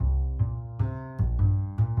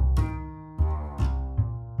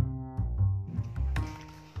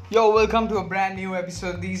Yo, welcome to a brand new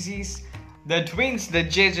episode. This is the twins, the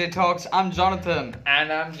JJ Talks. I'm Jonathan.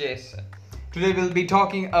 And I'm Jason. Today we'll be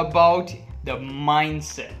talking about the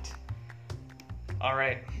mindset.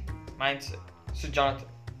 Alright, mindset. So, Jonathan,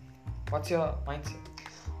 what's your mindset?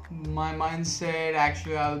 My mindset,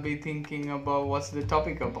 actually, I'll be thinking about what's the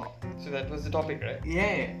topic about. So, that was the topic, right?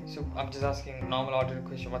 Yeah. So, I'm just asking normal order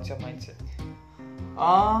question. What's your mindset?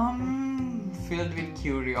 Filled with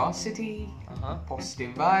curiosity, Uh-huh.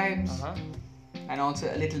 positive vibes, Uh-huh. and also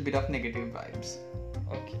a little bit of negative vibes.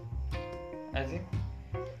 Okay. As in?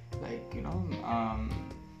 Like,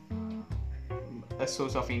 a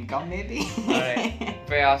source of income maybe. Alright.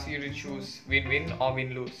 If I ask you to choose win-win or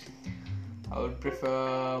win-lose? I would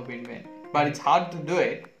prefer win-win, but it's hard to do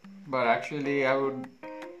it. But actually, I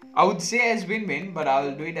would say as win-win, but I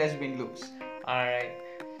will do it as win-lose. Alright.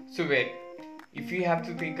 So, wait. If you have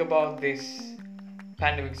to think about this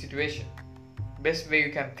pandemic situation, best way you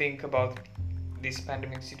can think about this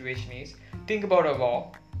pandemic situation is think about a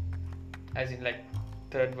war, as in like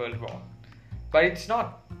Third World War. But it's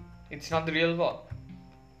not the real war.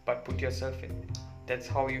 But put yourself in. That's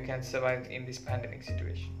how you can survive in this pandemic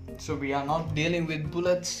situation. So we are not dealing with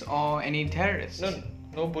bullets or any terrorists.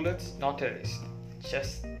 No bullets, no terrorists.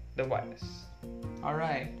 Just the virus.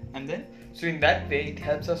 Alright, and then? So in that way, it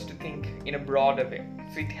helps us to think in a broader way.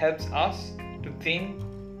 So it helps us to think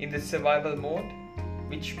in the survival mode,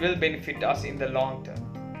 which will benefit us in the long term.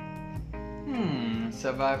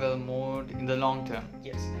 Survival mode in the long term.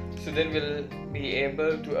 Yes. So then we'll be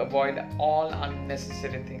able to avoid all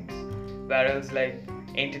unnecessary things. Whereas like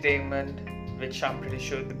entertainment, which I'm pretty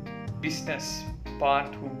sure the business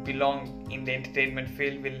part who belong in the entertainment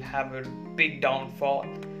field will have a big downfall.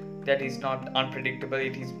 That is not unpredictable,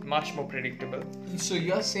 it is much more predictable. So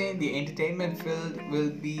you're saying the entertainment field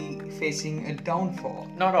will be facing a downfall?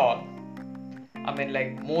 Not all. I mean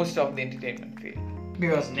like most of the entertainment field.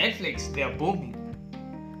 Because Netflix, they are booming.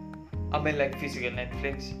 I mean like physical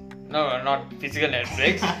Netflix. No, not physical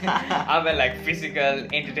Netflix. I mean like physical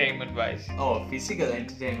entertainment wise. Oh, physical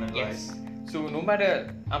entertainment Yes. wise. So no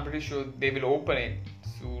matter, I'm pretty sure they will open it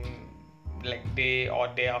soon, like day or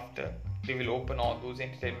day after. They will open all those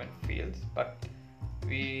entertainment fields. But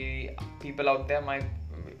the people out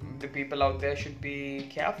there should be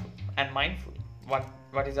careful and mindful.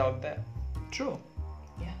 What is out there? True.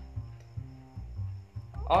 Yeah.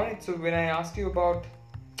 Alright, so when I asked you about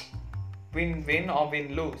win-win or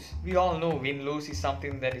win-lose, we all know win-lose is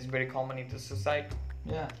something that is very common in the society.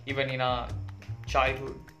 Yeah. Even in our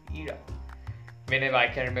childhood era. Whenever I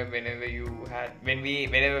can remember,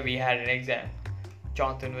 whenever we had an exam,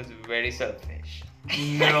 Jonathan was very selfish.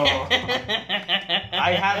 No.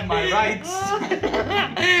 I have my rights.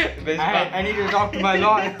 I need to talk to my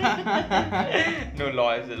lawyer. No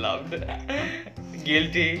lawyers allowed.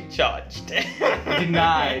 Guilty, charged.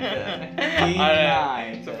 Denied.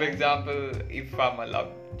 Denied. So for example, if I'm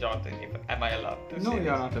allowed, Jonathan, am I allowed to No, say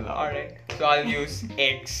you're this? not allowed. Alright, so I'll use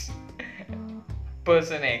X.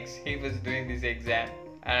 Person X, he was doing this exam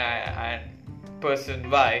and person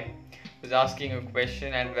Y was asking a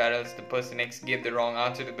question, and whereas the person X gave the wrong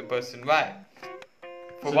answer to the person Y.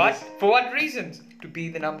 For what reasons? To be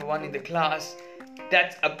the number one in the class.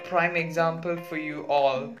 That's a prime example for you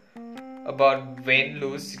all about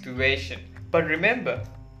win-lose situation. But remember,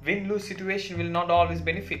 win-lose situation will not always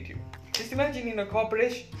benefit you. Just imagine in a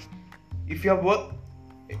corporation, if you're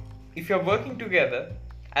working together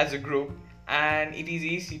as a group, and it is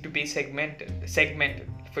easy to be segmented.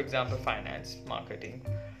 For example, finance, marketing,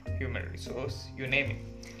 human resource, you name it.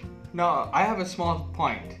 Now, I have a small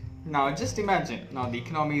point. Now, just imagine. Now, the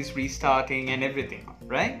economy is restarting and everything,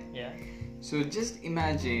 right? Yeah. So, just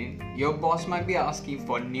imagine your boss might be asking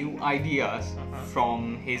for new ideas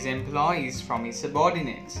from his employees, from his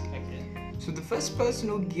subordinates. Okay. So, the first person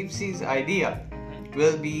who gives his idea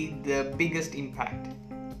will be the biggest impact.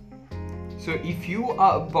 So if you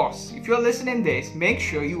are a boss, if you're listening this, make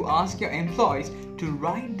sure you ask your employees to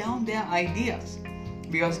write down their ideas.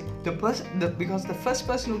 Because the first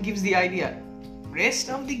person who gives the idea, rest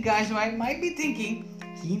of the guys might be thinking,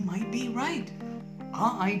 he might be right.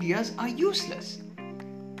 Our ideas are useless.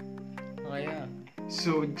 Oh yeah.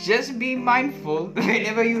 So just be mindful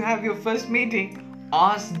whenever you have your first meeting,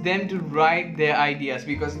 ask them to write their ideas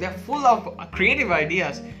because they're full of creative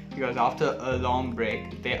ideas. Because after a long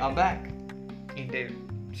break, they are back. Indeed.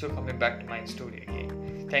 So coming back to my story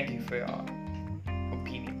again. Thank you for your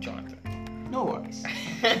opinion, Jonathan. No worries.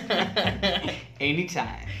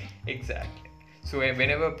 Anytime. Exactly. So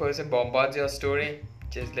whenever a person bombards your story,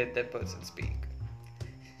 just let that person speak.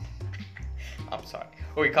 I'm sorry.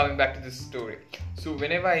 Okay, coming back to this story. So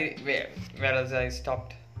whenever whereas I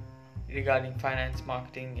stopped regarding finance,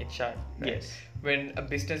 marketing, HR. Right? Yes. When a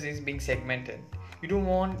business is being segmented, you don't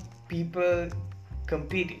want people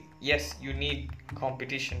competing. Yes, you need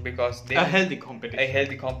competition because A healthy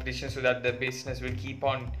competition. so that the business will keep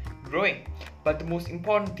on growing. But the most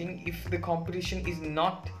important thing, if the competition is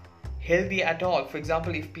not healthy at all, for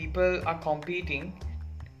example, if people are competing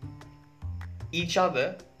each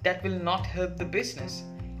other, that will not help the business.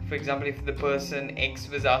 For example, if the person X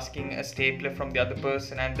was asking a stapler from the other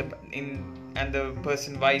person and the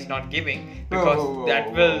person Y is not giving, because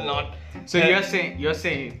that will not So help. you're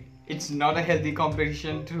saying it's not a healthy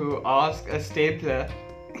competition to ask a stapler.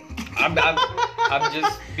 I'm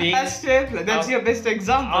just being A stapler. That's your best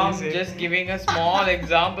example. I'm is it? just giving a small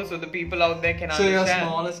example so the people out there can So your understand.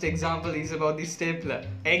 smallest example is about the stapler,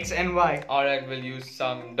 X and Y. Alright, we'll use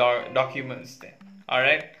some documents then.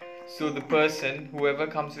 Alright, so the person, whoever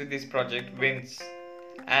comes with this project wins,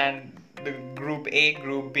 and the group A,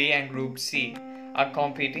 group B, and group C are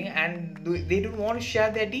competing, and they don't want to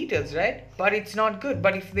share their details, right? But it's not good.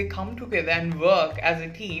 But if they come together and work as a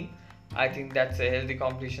team, I think that's a healthy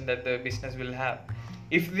competition that the business will have.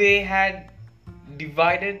 If they had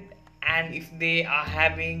divided and if they are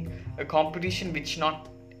having a competition which not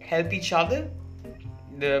help each other,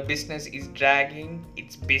 the business is dragging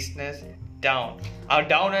its business down.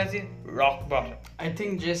 Down as in rock bottom. I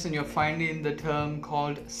think, Jason, you're finding the term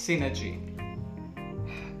called synergy.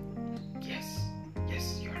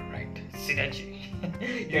 Yes, you're right. Synergy.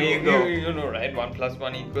 There you go. You know, right? 1 +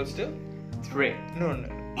 1 equals to? 3. No.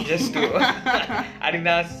 Just 2. I think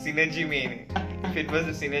that's synergy meaning. If it was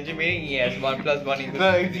the synergy meaning, yes, 1 + 1 equals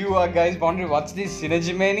Well, to if you are guys wondering what's this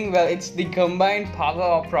synergy meaning, well, it's the combined power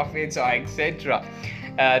of profits or etc.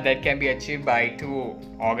 That can be achieved by two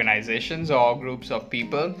organizations or groups of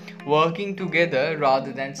people working together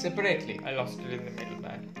rather than separately. I lost it in the middle,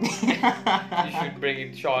 man. You should bring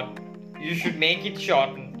it short. You should make it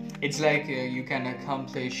shorten. It's like you can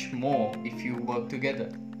accomplish more if you work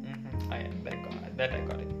together. That I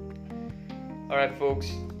got it. Alright,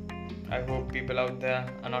 folks. I hope people out there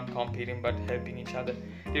are not competing but helping each other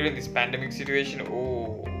during this pandemic situation.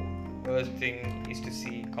 Worst thing is to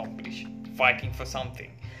see competition, fighting for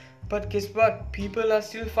something. But guess what? People are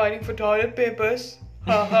still fighting for toilet papers.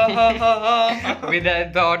 With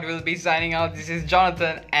that thought, we'll be signing out. This is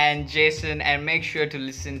Jonathan and Jason, and make sure to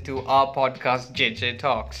listen to our podcast, JJ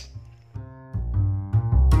Talks.